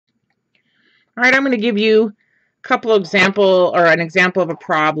All right, I'm going to give you a couple example or an example of a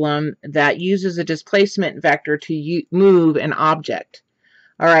problem that uses a displacement vector to move an object.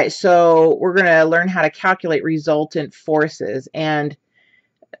 All right, so we're going to learn how to calculate resultant forces, and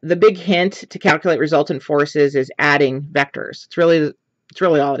the big hint to calculate resultant forces is adding vectors. It's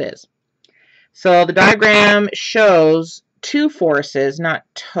really all it is. So the diagram shows two forces, not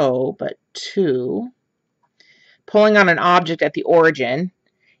toe, but two, pulling on an object at the origin,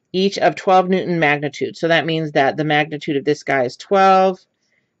 each of 12 Newton magnitude. So that means that the magnitude of this guy is 12,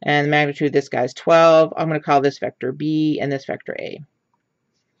 and the magnitude of this guy is 12. I'm going to call this vector B and this vector A,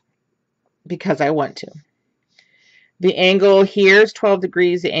 because I want to. The angle here is 12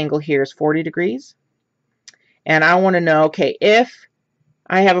 degrees. The angle here is 40 degrees. And I want to know, okay, if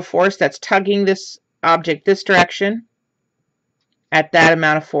I have a force that's tugging this object this direction at that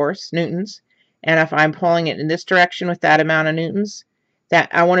amount of force, newtons, and if I'm pulling it in this direction with that amount of newtons, that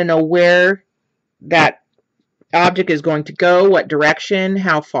I want to know where that object is going to go, what direction,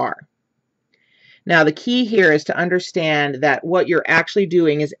 how far. Now the key here is to understand that what you're actually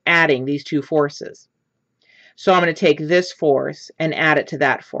doing is adding these two forces. So I'm going to take this force and add it to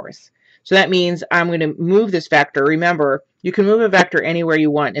that force. So that means I'm going to move this vector. Remember, you can move a vector anywhere you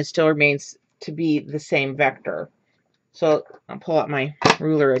want. It still remains to be the same vector. So I'll pull out my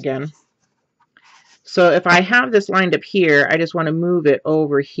ruler again. So if I have this lined up here, I just want to move it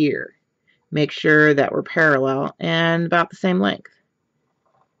over here. Make sure that we're parallel and about the same length.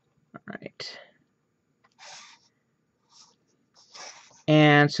 All right.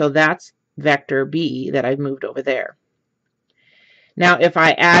 And so that's vector B that I've moved over there. Now, if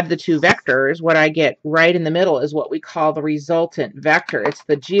I add the two vectors, what I get right in the middle is what we call the resultant vector. It's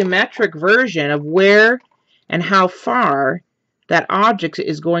the geometric version of where and how far that object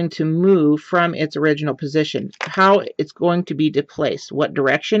is going to move from its original position, how it's going to be displaced, what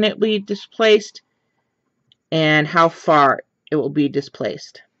direction it will be displaced, and how far it will be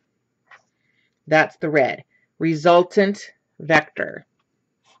displaced. That's the red. Resultant vector.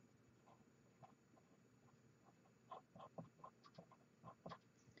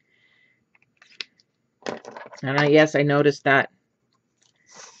 And yes, I noticed that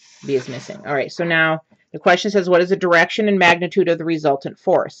B is missing. All right, so now the question says, what is the direction and magnitude of the resultant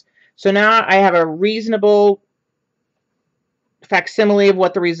force? So now I have a reasonable facsimile of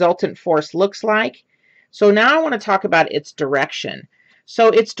what the resultant force looks like. So now I want to talk about its direction. So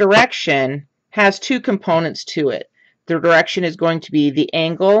its direction has two components to it. The direction is going to be the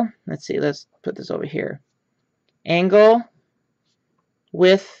angle. Let's see, let's put this over here. Angle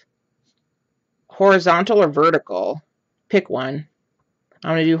with horizontal or vertical. Pick one.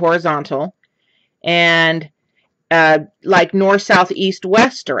 I'm going to do horizontal. And like north, south, east,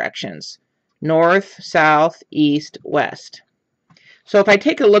 west directions. North, south, east, west. So if I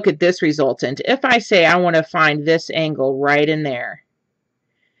take a look at this resultant, if I say I want to find this angle right in there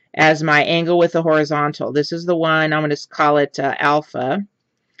as my angle with the horizontal, this is the one, I'm going to call it alpha.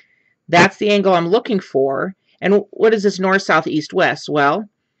 That's the angle I'm looking for. And what is this north, south, east, west? Well,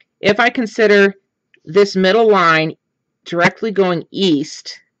 if I consider this middle line directly going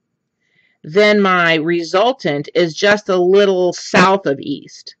east, then my resultant is just a little south of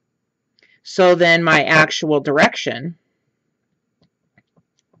east. So then my actual direction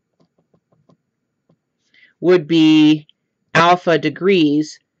would be alpha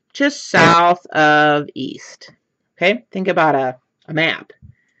degrees just south of east. Okay, think about a map.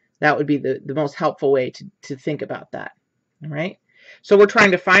 That would be the most helpful way to think about that. All right, so we're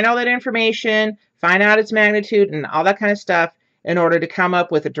trying to find all that information, find out its magnitude and all that kind of stuff in order to come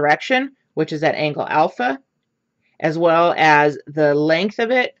up with a direction, which is that angle alpha, as well as the length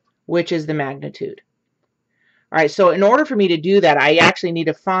of it, which is the magnitude. All right, so in order for me to do that, I actually need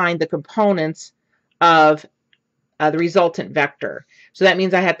to find the components of the resultant vector. So that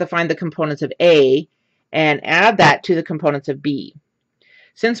means I have to find the components of A and add that to the components of B.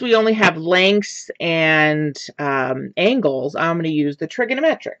 Since we only have lengths and angles, I'm going to use the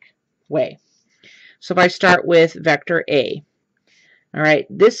trigonometric way. So if I start with vector A, all right,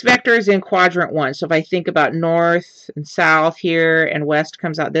 this vector is in quadrant 1. So if I think about north and south here and west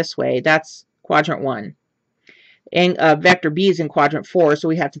comes out this way, that's quadrant 1. And vector B is in quadrant 4, so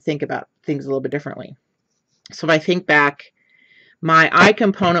we have to think about things a little bit differently. So if I think back, my I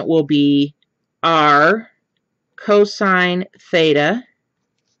component will be R cosine theta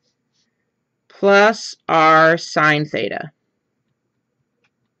plus R sine theta,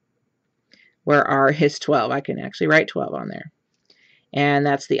 where R is 12. I can actually write 12 on there. And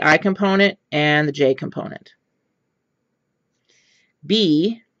that's the I component and the J component.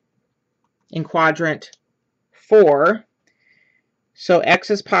 B in quadrant 4 So x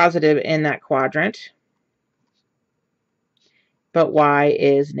is positive in that quadrant, but y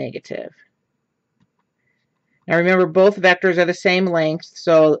is negative. Now remember, both vectors are the same length,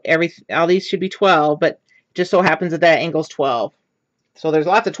 so all these should be 12, but just so happens that angle is 12. So there's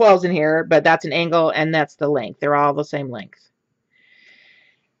lots of 12s in here, but that's an angle and that's the length. They're all the same length.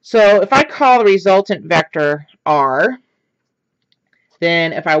 So if I call the resultant vector r,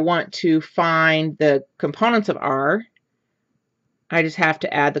 then if I want to find the components of r, I just have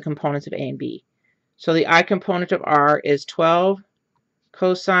to add the components of a and b. So the I component of r is 12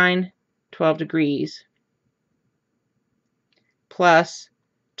 cosine 12 degrees plus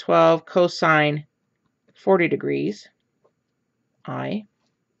 12 cosine 40 degrees I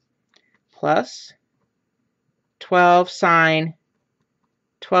plus 12 sine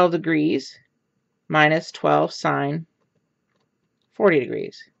 12 degrees minus 12 sine 40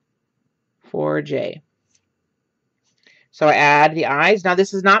 degrees, 4j. So I add the i's. Now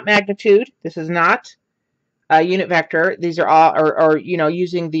this is not magnitude. This is not a unit vector. These are all, or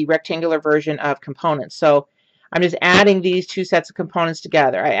using the rectangular version of components. So I'm just adding these two sets of components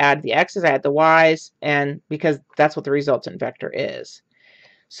together. I add the x's, I add the y's, and because that's what the resultant vector is.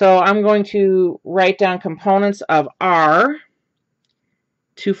 So I'm going to write down components of r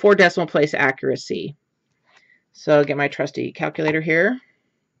to 4 decimal place accuracy. So get my trusty calculator here.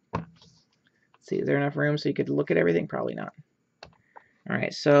 Let's see, is there enough room so you could look at everything? Probably not. All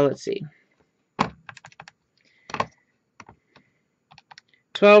right, so let's see.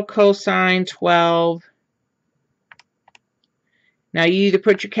 12 cosine 12. Now you either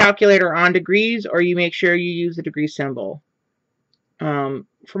put your calculator on degrees or you make sure you use the degree symbol. For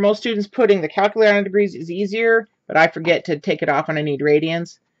most students, putting the calculator on degrees is easier, but I forget to take it off when I need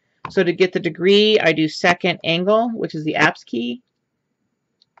radians. So to get the degree, I do second angle, which is the apps key.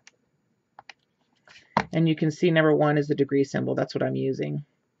 And you can see number 1 is the degree symbol. That's what I'm using.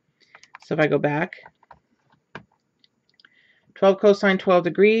 So if I go back, 12 cosine 12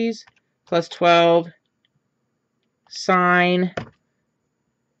 degrees plus 12 sine,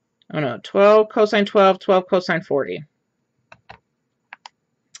 12 cosine 12, 12 cosine 40.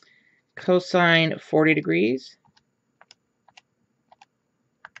 Cosine 40 degrees.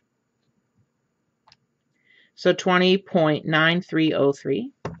 So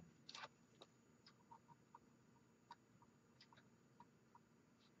 20.9303.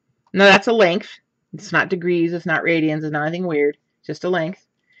 No, that's a length. It's not degrees, it's not radians, it's not anything weird. Just a length.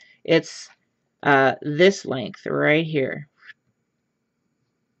 It's this length right here.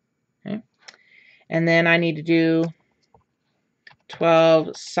 Okay. And then I need to do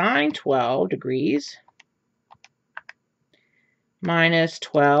 12 sine 12 degrees minus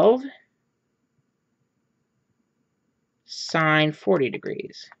 12 sine 40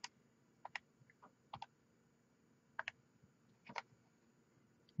 degrees.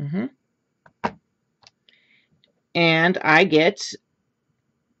 And I get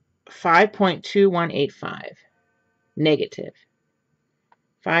 5.2185, negative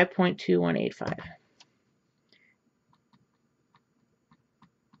 5.2185.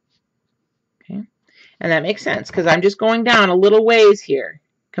 Okay, and that makes sense because I'm just going down a little ways here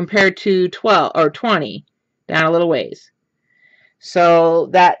compared to 12 or 20, down a little ways. So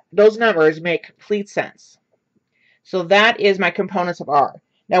that those numbers make complete sense. So that is my components of r.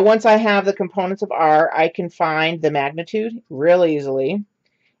 Now once I have the components of r, I can find the magnitude real easily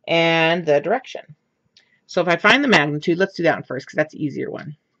and the direction. So if I find the magnitude, let's do that one first because that's the easier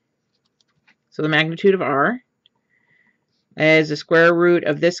one. So the magnitude of r is the square root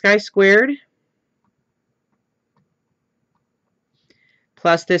of this guy squared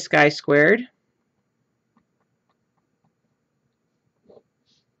plus this guy squared.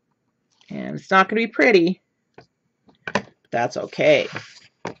 And it's not going to be pretty, but that's okay.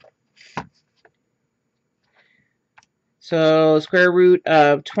 So square root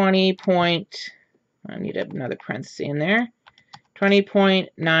of 20 I need another parenthesis in there,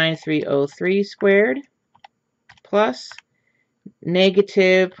 20.9303 squared plus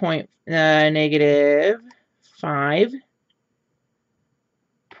negative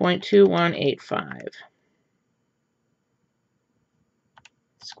 5.2185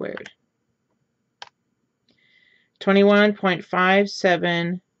 squared.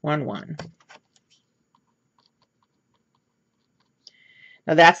 21.5711.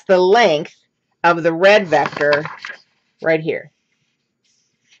 Now that's the length of the red vector right here.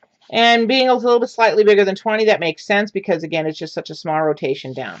 And being a little bit slightly bigger than 20, that makes sense because, again, it's just such a small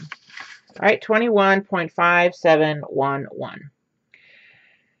rotation down. All right, 21.5711.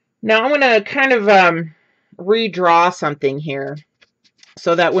 Now I'm going to kind of redraw something here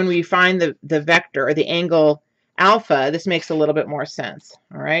so that when we find the vector or the angle alpha, this makes a little bit more sense.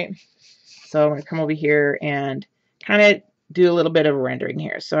 All right. So I'm going to come over here and kind of do a little bit of rendering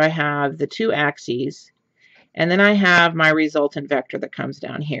here. So I have the two axes, and then I have my resultant vector that comes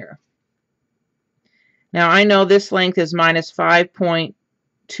down here. Now I know this length is minus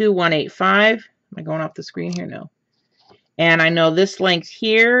 5.2185. Am I going off the screen here? No. And I know this length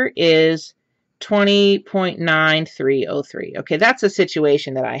here is 20.9303. Okay, that's a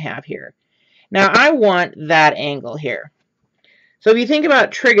situation that I have here. Now I want that angle here. So if you think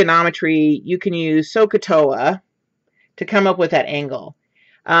about trigonometry, you can use SOHCAHTOA to come up with that angle.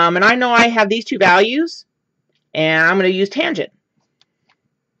 And I know I have these two values, and I'm going to use tangent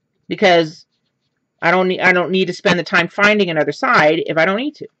because I don't need to spend the time finding another side if I don't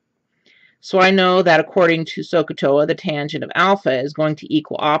need to. So I know that according to SOHCAHTOA, the tangent of alpha is going to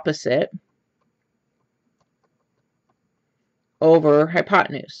equal opposite over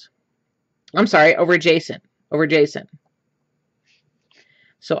hypotenuse. I'm sorry, over adjacent.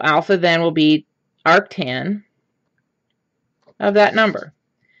 So alpha then will be arctan of that number.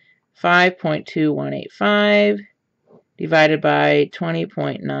 5.2185 divided by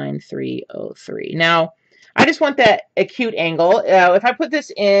 20.9303. Now, I just want that acute angle. If I put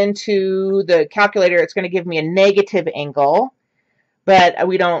this into the calculator, it's going to give me a negative angle, but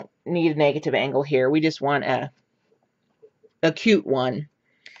we don't need a negative angle here. We just want a acute one.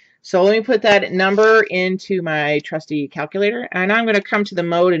 So let me put that number into my trusty calculator, and I'm going to come to the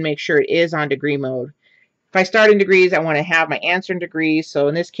mode and make sure it is on degree mode. If I start in degrees, I want to have my answer in degrees, so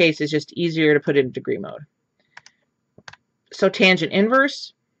in this case, it's just easier to put it in degree mode. So tangent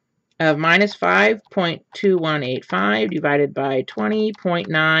inverse of minus 5.2185 divided by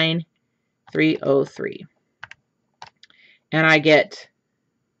 20.9303. And I get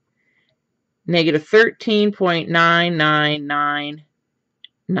negative 13.99997.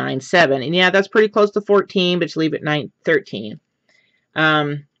 And yeah, that's pretty close to 14, but just leave it 13.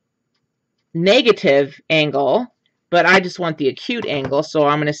 Negative angle, but I just want the acute angle, so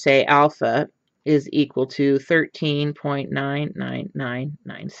I'm going to say alpha is equal to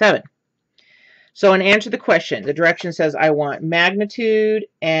 13.99997. So in answer to the question, the direction says I want magnitude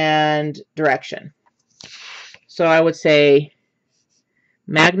and direction. So I would say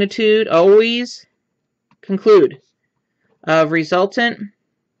magnitude, always conclude, of resultant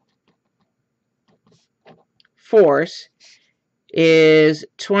force is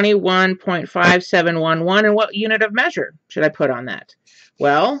 21.5711. And what unit of measure should I put on that?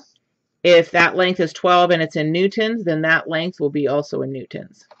 Well, if that length is 12 and it's in newtons, then that length will be also in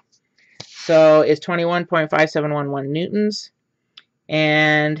newtons. So it's 21.5711 newtons.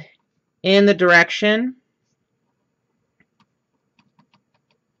 And in the direction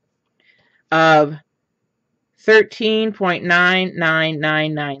of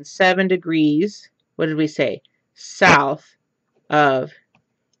 13.99997 degrees, what did we say? South of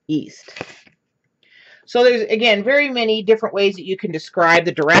east. So there's, again, very many different ways that you can describe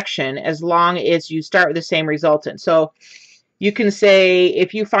the direction as long as you start with the same resultant. So you can say,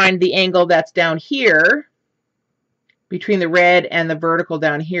 if you find the angle that's down here, between the red and the vertical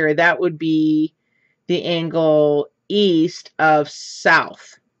down here, that would be the angle east of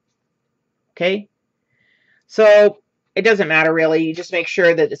south. Okay? So it doesn't matter really. You just make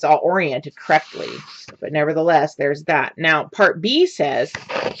sure that it's all oriented correctly. But nevertheless, there's that. Now, part B says,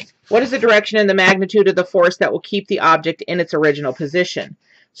 what is the direction and the magnitude of the force that will keep the object in its original position?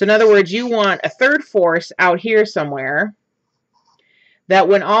 So in other words, you want a third force out here somewhere that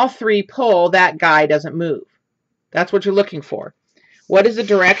when all three pull, that guy doesn't move. That's what you're looking for. What is the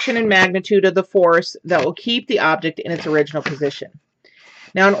direction and magnitude of the force that will keep the object in its original position?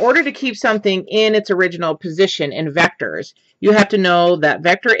 Now, in order to keep something in its original position in vectors, you have to know that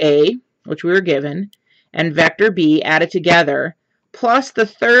vector A, which we were given, and vector B added together, plus the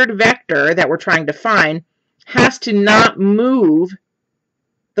third vector that we're trying to find, has to not move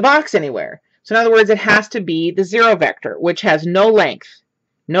the box anywhere. So in other words, it has to be the zero vector, which has no length,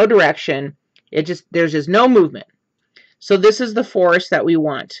 no direction. There's just no movement. So this is the force that we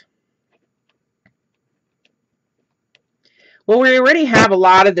want. Well, we already have a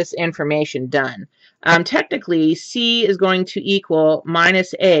lot of this information done. Technically, C is going to equal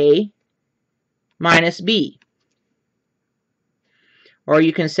minus A minus B. Or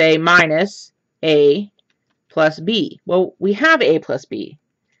you can say minus A plus B. Well, we have A plus B.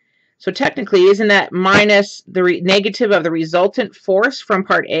 So technically, isn't that minus the negative of the resultant force from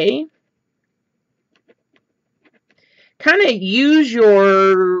part A? Kind of use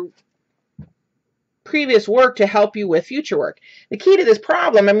your previous work to help you with future work. The key to this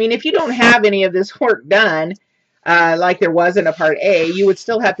problem, I mean, if you don't have any of this work done, like there was in a part A, you would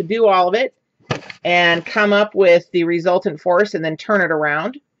still have to do all of it. and come up with the resultant force and then turn it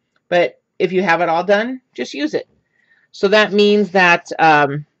around. But if you have it all done, just use it. So that means that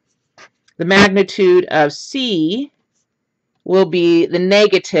the magnitude of C will be the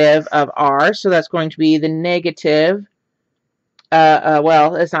negative of R. So that's going to be the negative,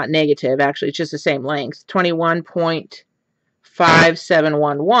 well, it's not negative, actually, it's just the same length,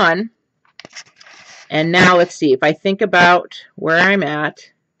 21.5711. And now let's see, if I think about where I'm at,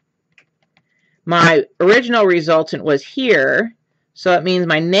 my original resultant was here, so it means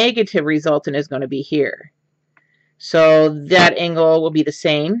my negative resultant is going to be here. So that angle will be the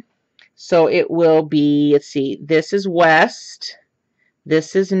same. So it will be, let's see, this is west,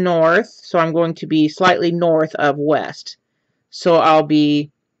 this is north, so I'm going to be slightly north of west. So I'll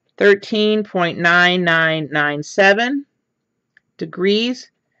be 13.9997 degrees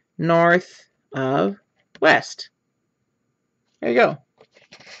north of west. There you go.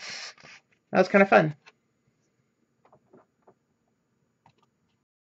 That was kind of fun.